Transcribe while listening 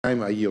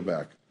time. I yield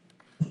back.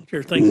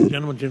 Chair, thanks. The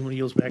gentleman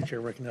yields back. Chair,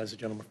 recognize the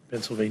gentleman from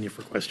Pennsylvania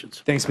for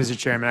questions. Thanks, Mr.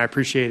 Chairman. I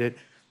appreciate it.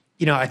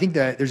 You know, I think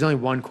that there's only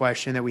one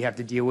question that we have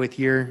to deal with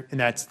here, and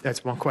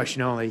that's one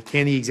question only.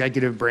 Can the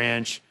executive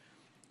branch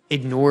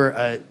ignore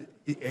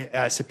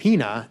a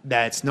subpoena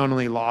that's not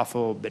only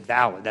lawful but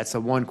valid? That's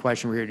the one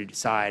question we're here to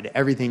decide.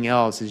 Everything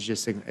else is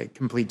just a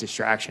complete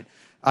distraction.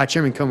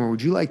 Chairman Comer,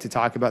 would you like to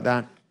talk about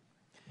that?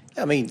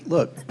 I mean,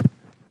 look,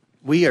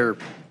 we are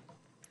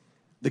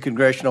the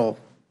congressional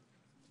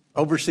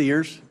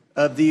overseers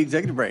of the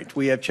executive branch.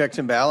 We have checks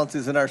and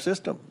balances in our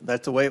system.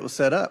 That's the way it was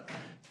set up.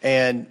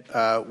 And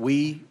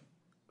we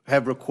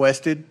have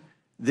requested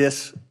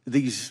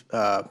these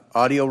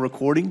audio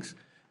recordings.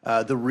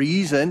 The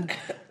reason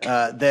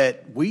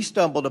that we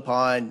stumbled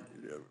upon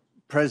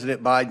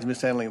President Biden's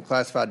mishandling of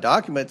classified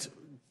documents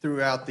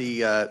throughout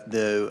the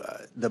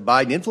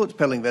Biden influence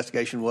peddling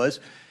investigation was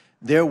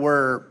there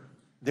were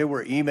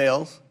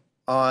emails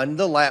on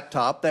the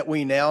laptop that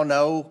we now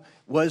know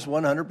was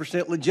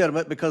 100%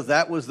 legitimate, because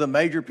that was the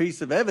major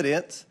piece of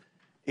evidence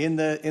in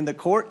the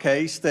court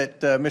case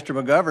that Mr.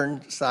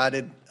 McGovern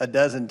cited a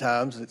dozen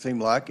times, it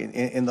seemed like,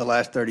 in the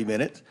last 30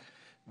 minutes.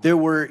 There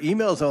were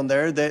emails on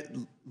there that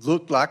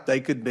looked like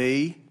they could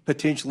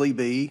potentially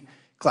be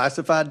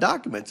classified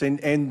documents.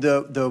 And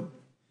the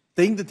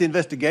thing that the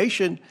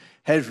investigation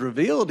has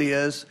revealed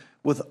is,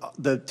 with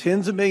the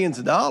tens of millions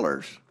of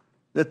dollars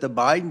that the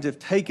Bidens have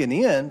taken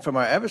in from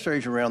our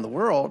adversaries around the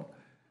world,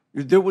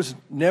 there was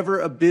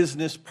never a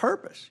business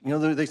purpose. You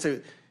know, they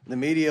say, the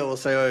media will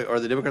say, or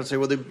the Democrats say,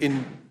 well,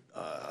 in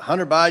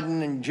Hunter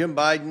Biden and Jim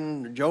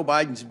Biden, or Joe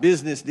Biden's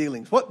business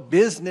dealings. What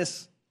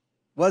business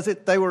was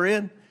it they were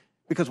in?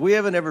 Because we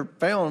haven't ever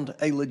found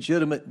a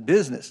legitimate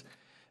business.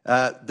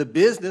 The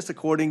business,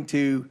 according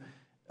to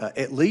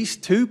at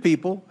least two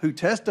people who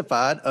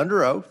testified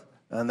under oath,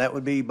 and that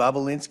would be Bob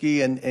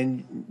Alinsky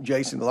and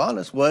Jason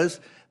Galanis,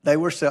 was they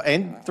were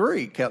and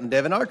three, counting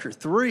Devin Archer,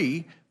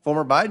 three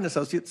former Biden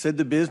associates said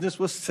the business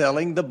was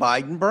selling the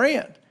Biden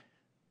brand.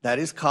 That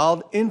is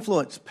called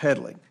influence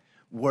peddling.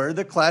 Were any of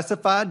the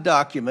classified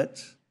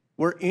documents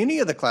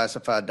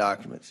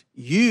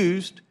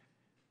used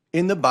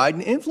in the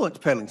Biden influence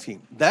peddling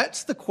scheme?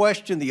 That's the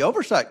question the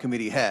Oversight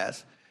Committee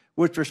has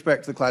with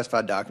respect to the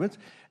classified documents.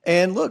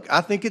 And look,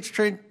 I think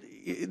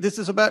this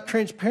is about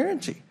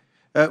transparency.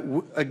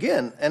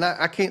 Again, and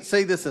I can't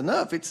say this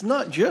enough, it's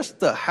not just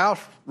the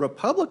House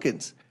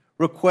Republicans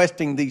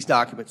requesting these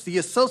documents. The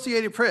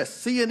Associated Press,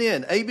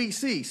 CNN,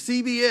 ABC,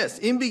 CBS,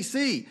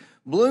 NBC,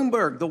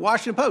 Bloomberg, The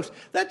Washington Post,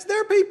 that's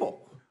their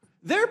people.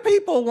 Their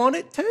people want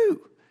it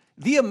too.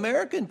 The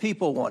American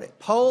people want it.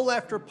 Poll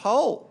after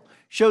poll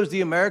shows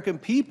the American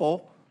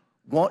people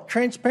want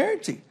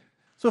transparency.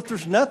 So if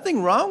there's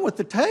nothing wrong with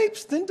the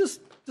tapes, then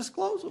just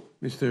disclose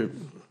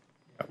them.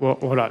 Well,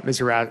 hold on,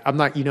 Mr. Raz. I'm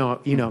not, you know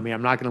me.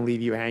 I'm not going to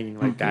leave you hanging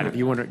like that. If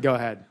you want to, go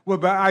ahead. Well,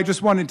 but I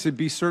just wanted to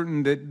be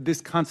certain that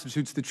this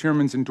constitutes the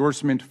chairman's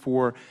endorsement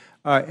for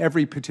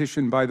every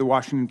petition by the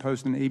Washington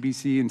Post and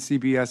ABC and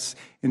CBS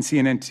and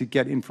CNN to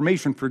get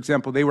information. For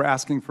example, they were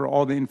asking for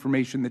all the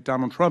information that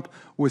Donald Trump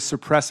was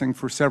suppressing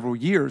for several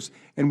years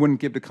and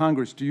wouldn't give to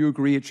Congress. Do you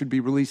agree it should be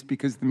released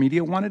because the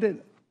media wanted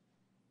it?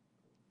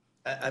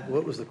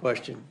 What was the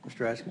question,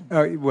 Mr.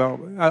 Raskin? Well,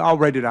 I'll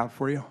write it out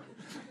for you.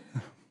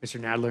 Mr.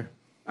 Nadler.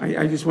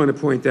 I just want to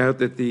point out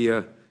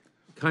that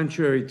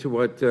contrary to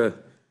what the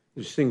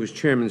distinguished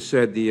chairman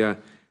said, the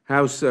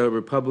House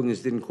Republicans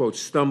didn't, quote,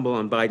 stumble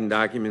on Biden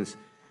documents.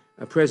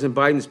 President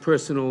Biden's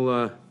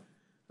personal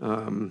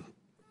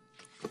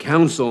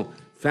counsel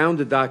found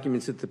the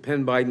documents at the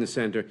Penn Biden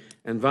Center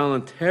and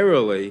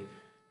voluntarily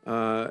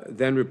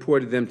then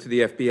reported them to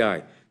the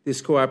FBI.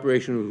 This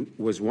cooperation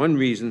was one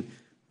reason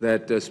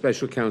that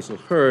Special Counsel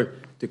Hur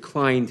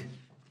declined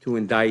to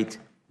indict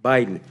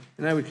Biden.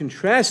 And I would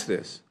contrast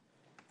this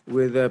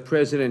with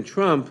President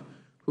Trump,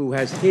 who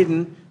has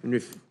hidden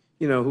and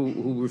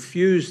who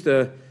refused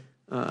to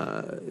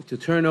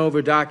turn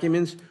over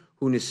documents,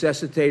 who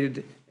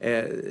necessitated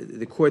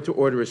the court to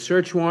order a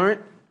search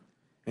warrant,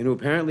 and who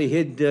apparently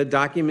hid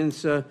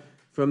documents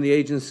from the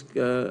agents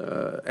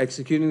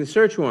executing the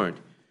search warrant.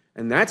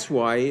 And that's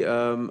why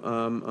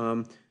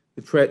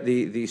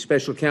the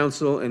special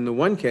counsel in the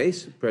one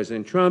case,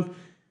 President Trump,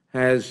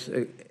 has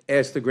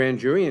asked the grand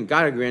jury and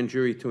got a grand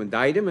jury to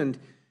indict him. And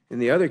in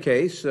the other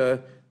case,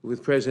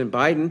 with President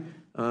Biden,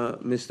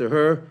 Mr.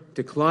 Hur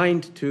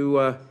declined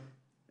to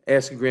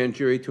ask a grand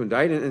jury to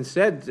indict and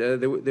said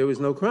there was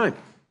no crime.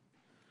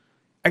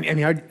 I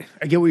mean,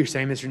 I get what you're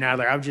saying, Mr.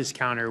 Nadler. I would just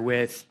counter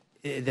with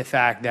the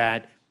fact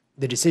that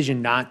the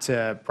decision not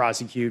to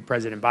prosecute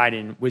President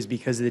Biden was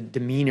because of the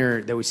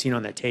demeanor that was seen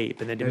on the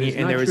tape, and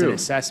there was an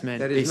assessment.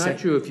 That is not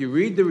true. If you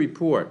read the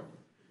report,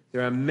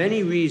 there are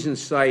many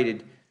reasons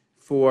cited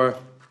for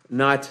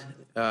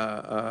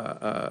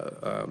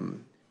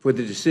for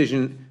the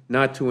decision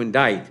not to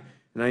indict,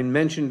 and I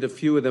mentioned a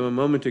few of them a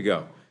moment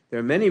ago. There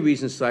are many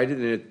reasons cited,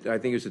 and I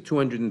think it's a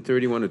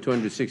 231 or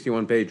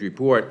 261-page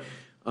report,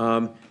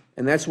 and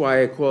that's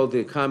why I called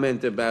the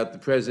comment about the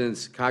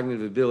president's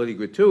cognitive ability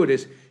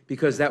gratuitous,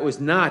 because that was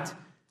not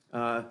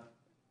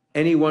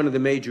any one of the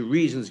major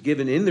reasons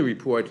given in the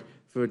report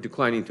for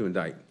declining to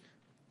indict?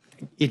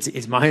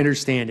 It's my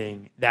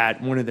understanding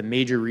that one of the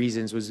major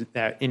reasons was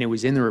that, and it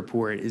was in the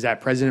report, is that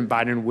President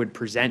Biden would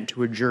present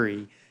to a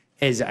jury,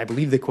 as I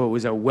believe the quote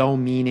was, a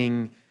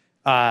well-meaning,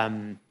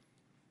 I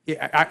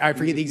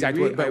forget the exact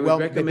word,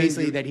 but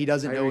basically that he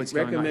doesn't know what's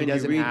going on. He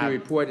doesn't read have the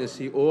report and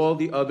see all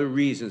the other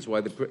reasons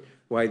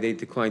why they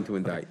declined to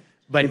indict.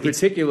 But in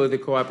particular, the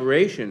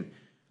cooperation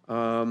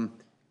that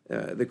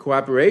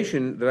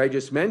I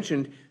just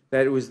mentioned,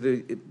 that it was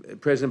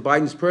President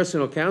Biden's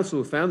personal counsel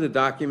who found the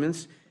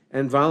documents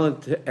and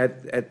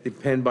at the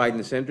Penn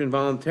Biden Center and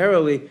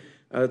voluntarily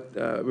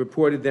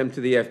reported them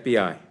to the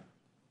FBI.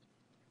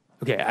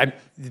 Okay,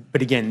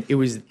 but again, it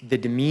was the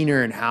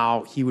demeanor and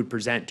how he would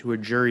present to a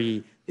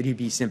jury that he'd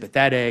be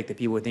sympathetic, that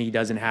people would think he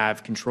doesn't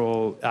have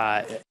control,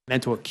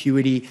 mental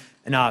acuity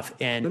enough,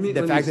 and Let me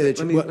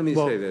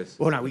say this.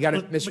 Hold on, we got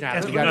to, Mr.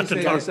 Nass, we got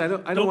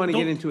to. I don't want to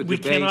get into a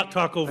debate. We cannot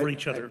talk over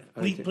each other.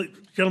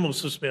 Gentlemen,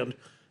 suspend.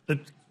 The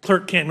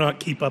clerk cannot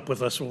keep up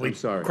with us when we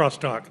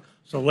cross-talk.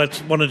 So let's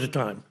one at a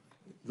time.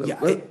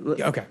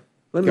 Okay.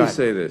 Let me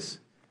say this.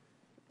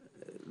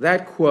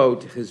 That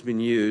quote has been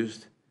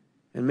used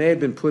and may have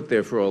been put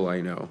there, for all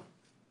I know,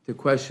 to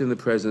question the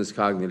president's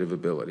cognitive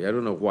ability. I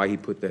don't know why he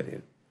put that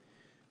in.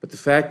 But the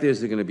fact is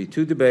there are going to be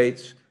two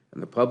debates,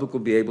 and the public will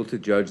be able to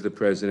judge the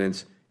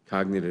president's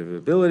cognitive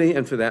ability,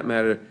 and for that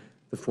matter,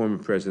 the former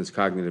president's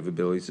cognitive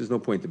abilities. There's no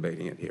point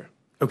debating it here.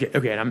 Okay,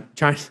 and I'm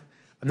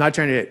not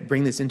trying to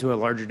bring this into a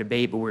larger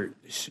debate, but we're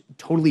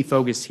totally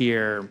focused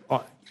here.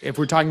 If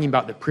we're talking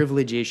about the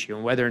privilege issue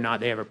and whether or not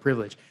they have a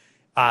privilege,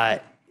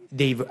 I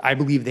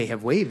believe they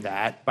have waived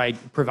that by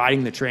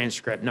providing the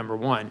transcript, number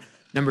one.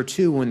 Number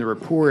two, when the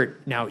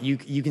report, now you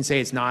can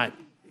say it's not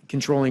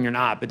controlling or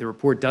not, but the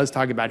report does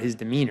talk about his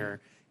demeanor.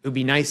 It would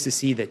be nice to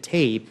see the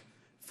tape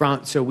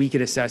so we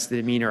could assess the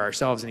demeanor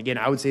ourselves. And again,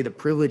 I would say the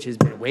privilege has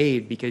been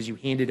waived because you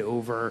handed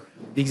over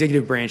the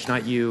executive branch,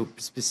 not you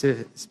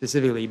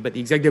specifically, but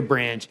the executive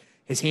branch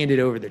has handed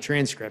over the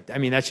transcript. I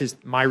mean, that's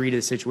just my read of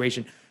the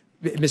situation.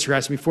 Mr.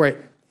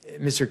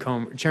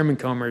 Raskin, Chairman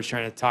Comer is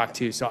trying to talk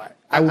too, so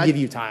I will give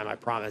you time, I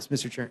promise.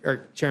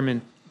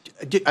 Chairman.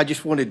 I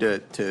just wanted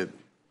to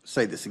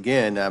say this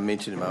again. I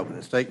mentioned in my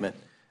opening statement,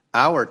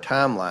 our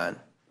timeline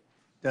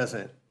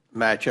doesn't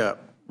match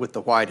up with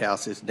the White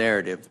House's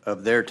narrative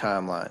of their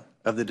timeline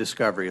of the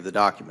discovery of the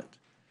document.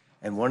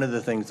 And one of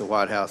the things the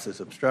White House is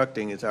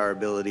obstructing is our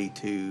ability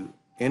to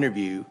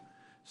interview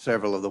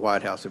several of the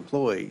White House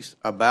employees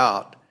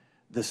about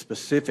the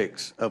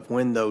specifics of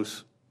when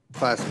those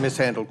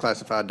mishandled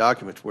classified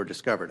documents were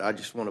discovered. I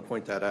just want to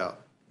point that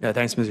out. Yeah,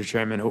 thanks, Mr.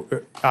 Chairman.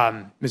 Mr.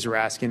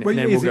 Raskin, and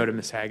then we'll go to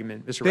Ms.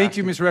 Hageman. Thank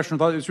you, Mr.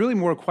 Reschenthaler. It's really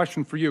more a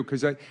question for you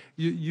because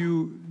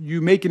you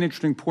make an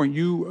interesting point.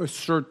 You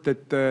assert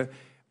that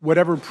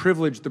whatever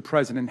privilege the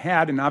president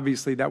had, and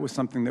obviously that was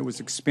something that was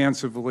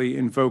expansively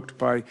invoked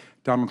by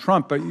Donald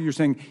Trump, but you're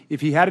saying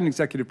if he had an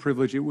executive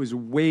privilege, it was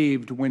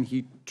waived when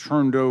he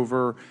turned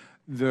over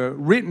the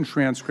written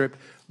transcript.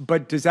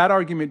 But does that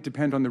argument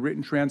depend on the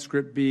written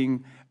transcript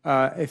being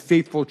a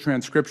faithful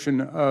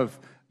transcription of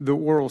the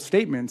oral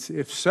statements?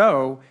 If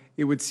so,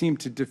 it would seem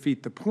to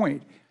defeat the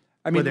point.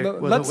 I mean,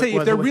 let's say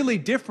if they're really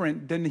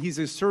different, then he's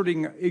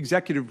asserting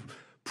executive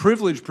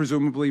privilege,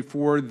 presumably,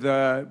 for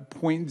the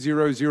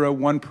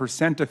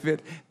 0.001% of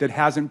it that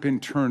hasn't been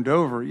turned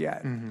over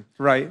yet,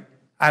 right?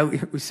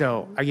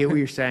 So I get what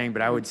you're saying,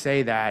 but I would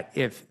say that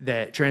if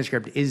the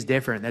transcript is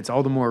different, that's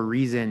all the more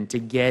reason to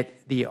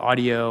get the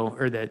audio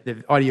or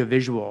the audio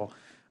visual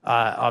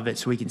of it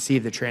so we can see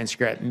if the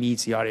transcript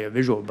meets the audio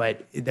visual.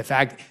 But the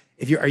fact,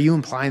 are you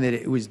implying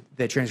that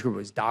the transcript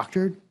was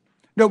doctored?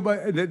 No,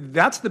 but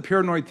that's the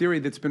paranoid theory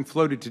that's been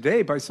floated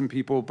today by some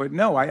people. But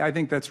no, I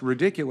think that's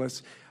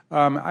ridiculous.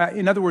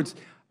 In other words,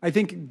 I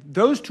think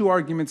those two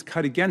arguments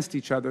cut against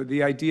each other.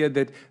 The idea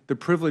that the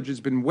privilege has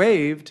been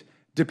waived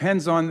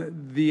depends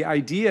on the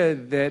idea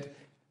that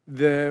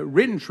the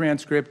written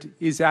transcript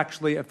is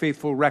actually a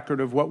faithful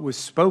record of what was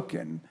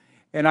spoken.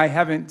 And I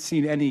haven't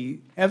seen any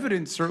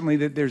evidence, certainly,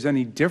 that there's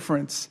any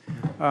difference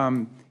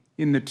in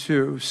the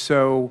two.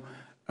 So,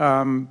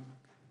 I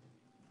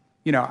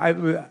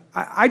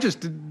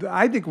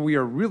think we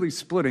are really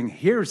splitting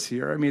hairs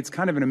here. I mean, it's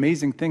kind of an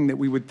amazing thing that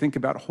we would think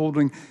about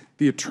holding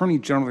the Attorney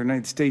General of the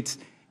United States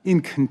in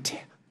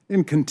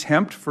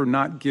contempt for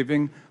not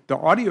giving the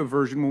audio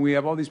version when we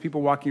have all these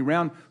people walking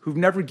around who've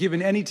never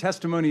given any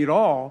testimony at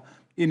all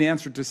in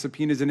answer to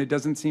subpoenas, and it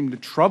doesn't seem to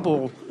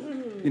trouble,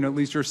 at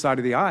least your side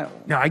of the aisle.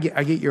 No, I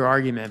get your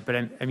argument, but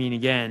I mean,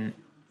 again,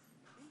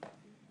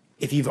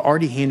 if you've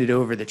already handed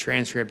over the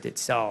transcript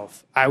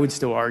itself, I would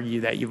still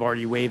argue that you've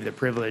already waived the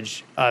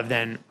privilege of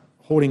then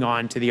holding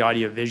on to the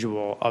audio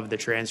visual of the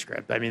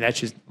transcript. I mean, that's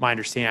just my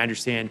understanding. I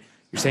understand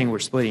you're saying we're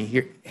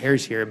splitting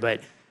hairs here,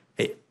 but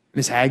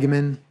Ms.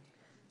 Hageman?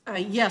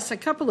 Yes, a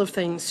couple of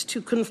things.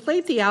 To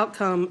conflate the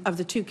outcome of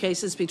the two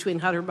cases between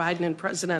Hunter Biden and President